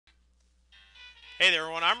Hey there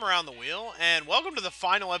everyone, I'm Around the Wheel, and welcome to the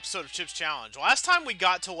final episode of Chip's Challenge. Last time we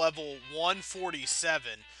got to level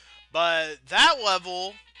 147, but that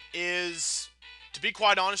level is, to be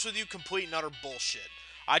quite honest with you, complete and utter bullshit.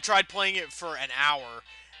 I tried playing it for an hour,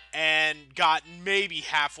 and got maybe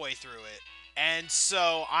halfway through it. And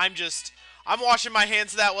so, I'm washing my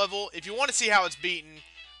hands of that level. If you want to see how it's beaten,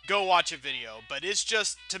 go watch a video. But it's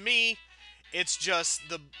just, to me, it's just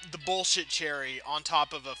the bullshit cherry on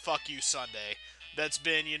top of a fuck you sundae that's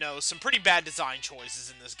been, some pretty bad design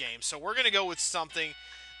choices in this game. So we're going to go with something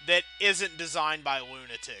that isn't designed by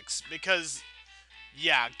lunatics. Because,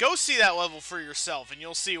 yeah, go see that level for yourself, and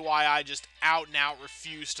you'll see why I just out and out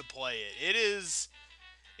refuse to play it.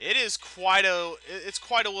 It's quite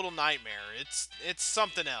a little nightmare. It's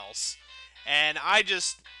something else. And I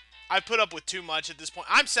put up with too much at this point.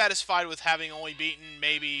 I'm satisfied with having only beaten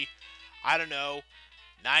maybe, I don't know,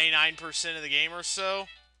 99% of the game or so.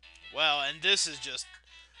 Well, and this is just,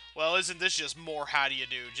 well, isn't this just more how do you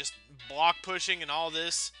do? Just block pushing and all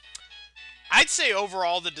this. I'd say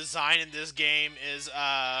overall the design in this game is,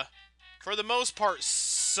 for the most part,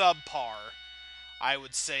 subpar. I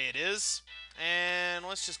would say it is. And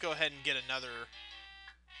let's just go ahead and get another.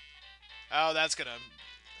 Oh,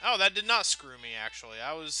 that did not screw me, actually.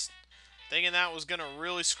 I was thinking that was gonna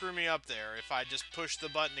really screw me up there if I just pushed the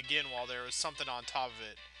button again while there was something on top of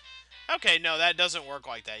it. Okay, no, that doesn't work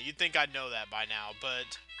like that. You'd think I'd know that by now,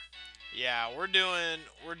 but yeah, we're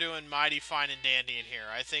doing mighty fine and dandy in here.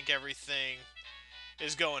 I think everything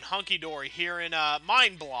is going hunky-dory here in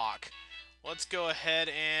Mind Block. Let's go ahead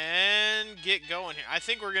and get going here. I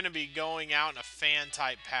think we're going to be going out in a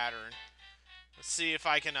fan-type pattern. Let's see if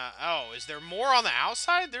I can, oh, is there more on the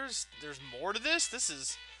outside? There's more to this? This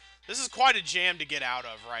is quite a jam to get out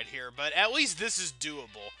of right here, but at least this is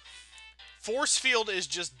doable. Force field is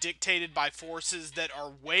just dictated by forces that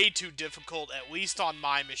are way too difficult, at least on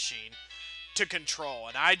my machine, to control.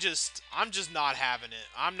 And I'm just not having it.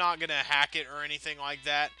 I'm not going to hack it or anything like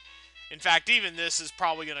that. In fact, even this is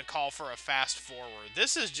probably going to call for a fast forward.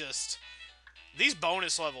 This is just, these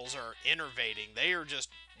bonus levels are enervating. They are just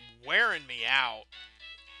wearing me out.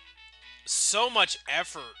 So much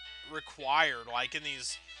effort required, like in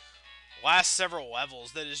these last several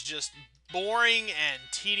levels, that is just boring and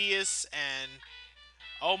tedious and,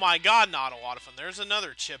 oh my god, not a lot of fun. There's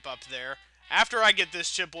another chip up there. After I get this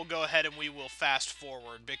chip, we'll go ahead and we will fast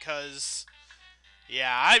forward because,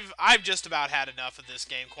 yeah, I've just about had enough of this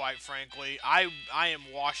game, quite frankly. I am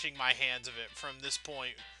washing my hands of it from this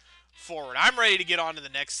point forward. I'm ready to get on to the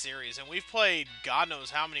next series, and we've played God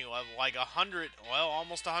knows how many levels, like 100, well,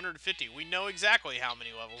 almost 150. We know exactly how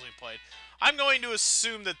many levels we've played. I'm going to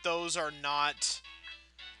assume that those are not,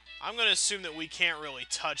 I'm going to assume that we can't really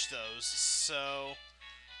touch those, so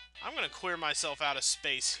I'm going to clear myself out of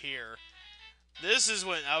space here. This is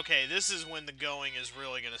when, okay, this is when the going is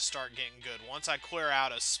really going to start getting good, once I clear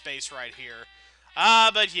out a space right here.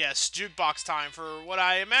 But yes, jukebox time for what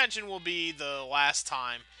I imagine will be the last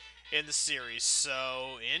time in the series,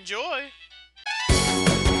 so enjoy!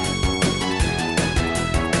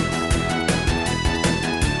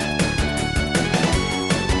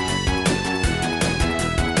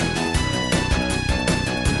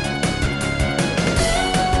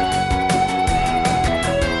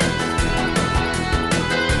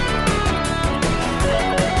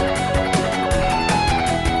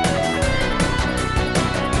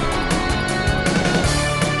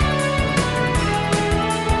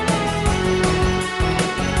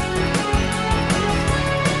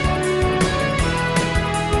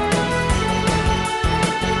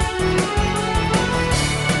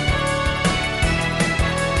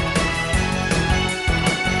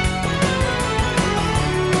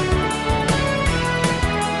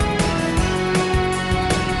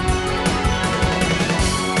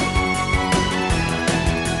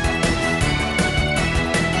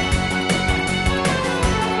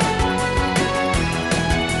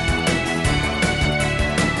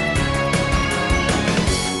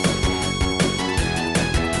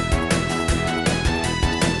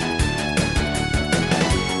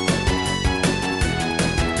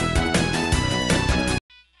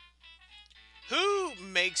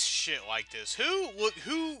 Shit like this.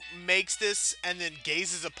 Who makes this and then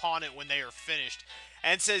gazes upon it when they are finished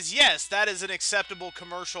and says, yes, that is an acceptable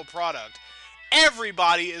commercial product?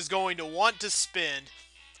 Everybody is going to want to spend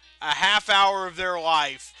a half hour of their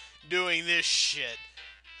life doing this shit.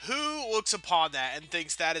 Who looks upon that and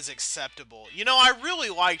thinks that is acceptable? You know, I really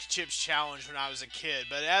liked Chip's Challenge when I was a kid,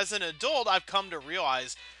 but as an adult, I've come to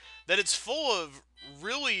realize that it's full of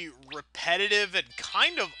really repetitive and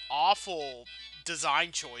kind of awful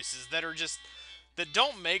design choices that are just, that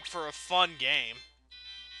don't make for a fun game.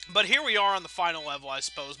 But here we are on the final level, I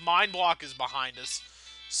suppose. Mind block is behind us,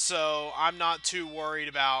 so I'm not too worried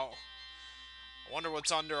about... I wonder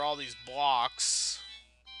what's under all these blocks.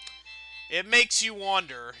 It makes you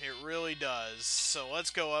wonder. It really does. So let's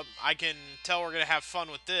go up. I can tell we're going to have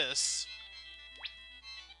fun with this.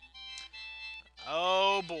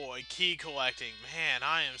 Oh boy, key collecting. Man,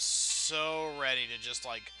 I am so ready to just,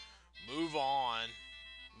 like, move on.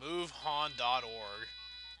 MoveOn.org.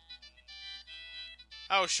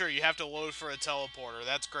 Oh, sure, you have to load for a teleporter.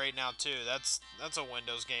 That's great now, too. That's a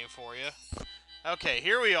Windows game for you. Okay,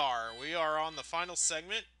 here we are. We are on the final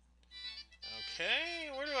segment. Okay,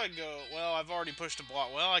 where do I go? Well, I've already pushed a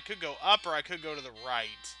block. Well, I could go up or I could go to the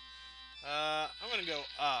right. I'm going to go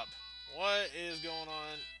up. What is going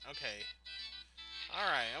on? Okay.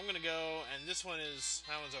 Alright, I'm going to go, and this one is...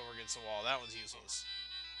 That one's over against the wall. That one's useless.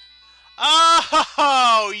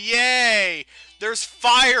 Oh, yay! There's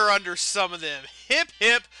fire under some of them. Hip,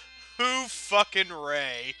 hip, hoo fucking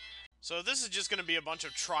ray. So this is just going to be a bunch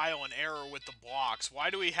of trial and error with the blocks. Why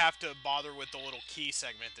do we have to bother with the little key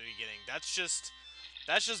segment at the beginning? That's just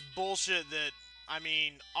bullshit that, I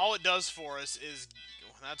mean, all it does for us is...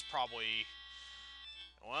 That's probably...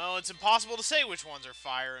 Well, it's impossible to say which ones are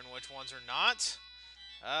fire and which ones are not.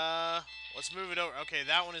 Let's move it over. Okay,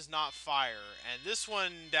 that one is not fire, and this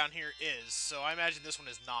one down here is. So I imagine this one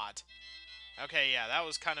is not. Okay, yeah, that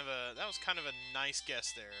was kind of a nice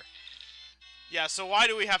guess there. Yeah, so why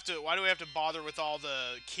do we have to bother with all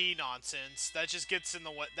the key nonsense? That just gets in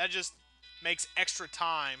the way. That just makes extra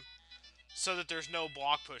time so that there's no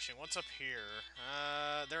block pushing. What's up here?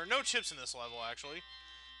 There are no chips in this level, actually.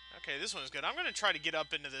 Okay, this one is good. I'm going to try to get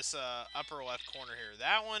up into this upper left corner here.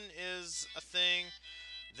 That one is a thing.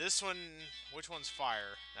 This one, which one's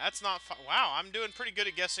fire? That's not fire. Wow, I'm doing pretty good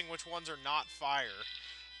at guessing which ones are not fire.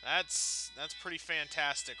 That's pretty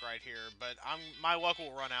fantastic right here, but my luck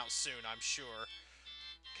will run out soon, I'm sure.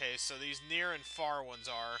 Okay, so these near and far ones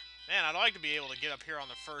are... Man, I'd like to be able to get up here on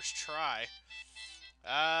the first try.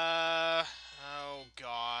 Oh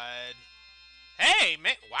god. Hey,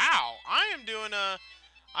 man, wow, I'm doing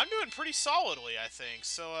pretty solidly, I think.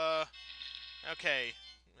 So, okay.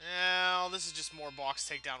 Well, this is just more box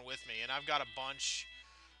takedown with me, and I've got a bunch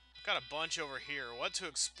over here. What to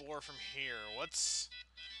explore from here? What's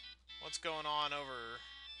going on over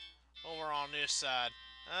on this side?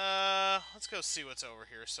 Let's go see what's over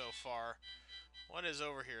here so far. What is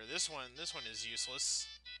over here? This one is useless.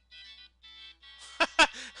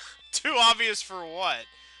 Too obvious for what?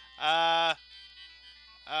 The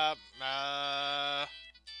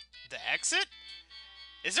exit?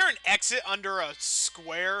 Is there an exit under a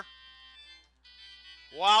square?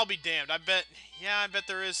 Well, I'll be damned. I bet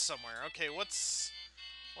there is somewhere. Okay, what's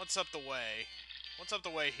up the way? What's up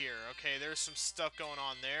the way here? Okay, there's some stuff going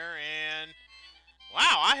on there, and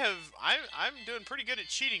wow, I'm doing pretty good at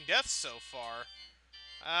cheating deaths so far.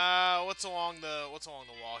 What's along the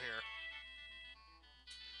wall here?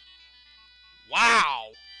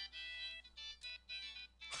 Wow.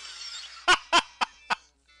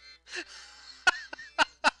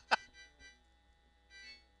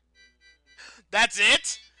 That's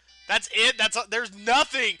it? That's it? There's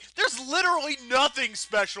nothing. There's literally nothing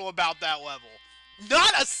special about that level.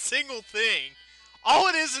 Not a single thing. All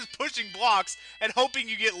it is pushing blocks and hoping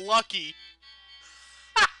you get lucky.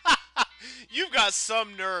 You've got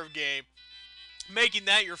some nerve, game. Making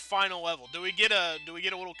that your final level. Do we get a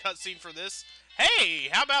little cutscene for this? Hey,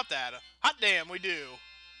 how about that? Hot damn, we do.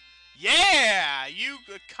 Yeah, you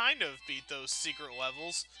kind of beat those secret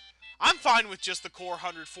levels. I'm fine with just the core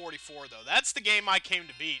 144, though. That's the game I came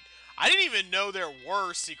to beat. I didn't even know there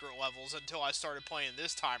were secret levels until I started playing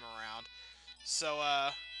this time around. So,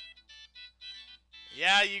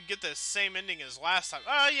 yeah, you get the same ending as last time.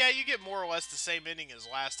 Yeah, you get more or less the same ending as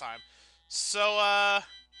last time. So,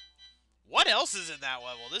 what else is in that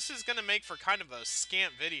level? This is gonna make for kind of a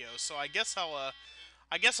scant video, so I guess I'll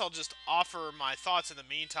just offer my thoughts in the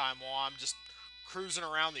meantime while I'm just cruising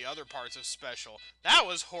around the other parts of Special. That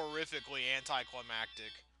was horrifically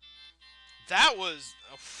anticlimactic. That was...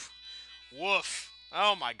 woof.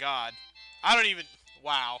 Oh my god. I don't even...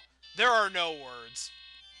 Wow. There are no words.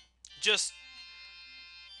 Just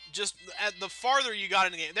at the farther you got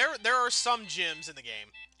in the game, there are some gems in the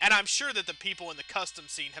game, and I'm sure that the people in the custom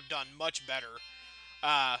scene have done much better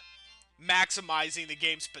maximizing the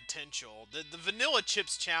game's potential. The Vanilla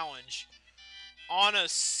Chips Challenge, on a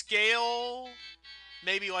scale,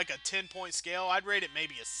 maybe like a 10-point scale, I'd rate it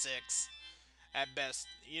maybe a 6 at best.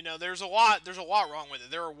 You know, there's a lot wrong with it.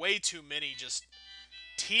 There are way too many just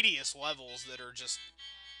tedious levels that are just...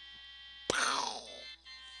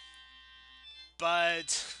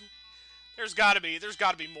 But there's got to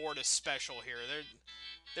be more to special here.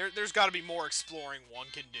 There's got to be more exploring one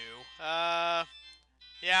can do.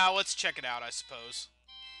 Yeah, let's check it out, I suppose.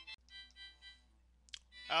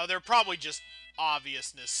 Oh, they're probably just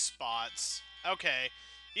obviousness spots. Okay.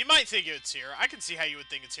 You might think it's here. I can see how you would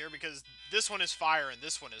think it's here because this one is fire and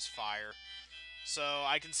this one is fire. So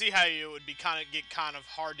I can see how you would be kind of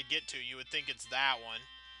hard to get to. You would think it's that one.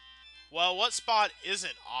 Well, what spot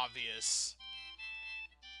isn't obvious?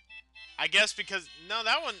 I guess because no,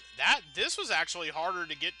 this was actually harder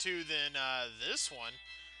to get to than this one.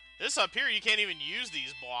 This up here, you can't even use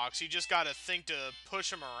these blocks. You just got to think to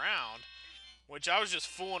push them around, which I was just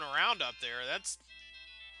fooling around up there.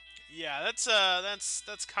 Yeah, that's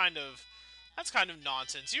kind of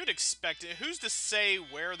nonsense. You would expect it. Who's to say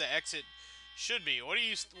where the exit should be? What do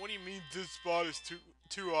you mean this spot is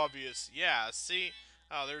too obvious? Yeah, see?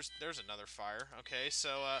 Oh, there's another fire. Okay,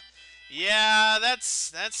 so yeah,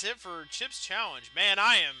 that's it for Chip's challenge. Man,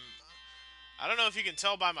 I don't know if you can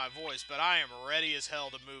tell by my voice, but I am ready as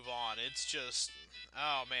hell to move on. It's just,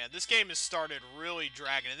 oh man, this game has started really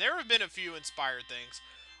dragging, and there have been a few inspired things.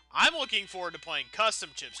 I'm looking forward to playing custom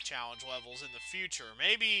Chips Challenge levels in the future.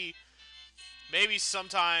 Maybe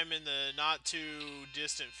sometime in the not too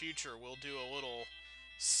distant future, we'll do a little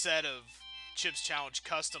set of Chips Challenge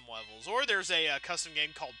custom levels. Or there's a custom game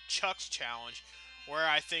called Chuck's Challenge, where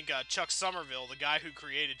I think Chuck Somerville, the guy who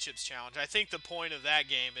created Chips Challenge, I think the point of that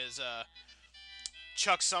game is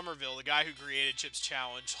Chuck Somerville, the guy who created Chips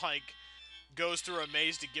Challenge, like goes through a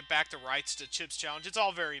maze to get back the rights to Chips Challenge. It's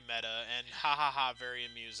all very meta and ha ha ha, very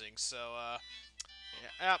amusing. So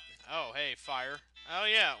yeah, oh hey, fire. Oh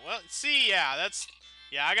yeah, well see, yeah,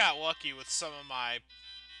 I got lucky with some of my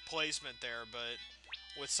placement there, but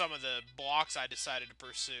with some of the blocks I decided to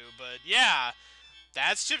pursue. But yeah,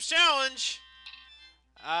 that's Chips Challenge.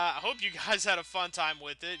 I hope you guys had a fun time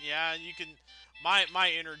with it. Yeah, you can. My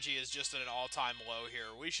energy is just at an all-time low here.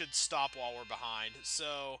 We should stop while we're behind.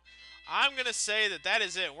 So I'm gonna say that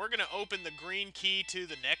is it. We're gonna open the green key to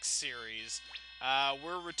the next series.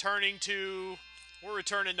 We're returning to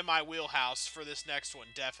my wheelhouse for this next one,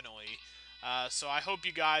 definitely. So I hope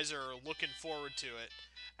you guys are looking forward to it.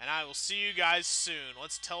 And I will see you guys soon.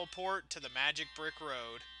 Let's teleport to the Magic Brick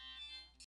Road.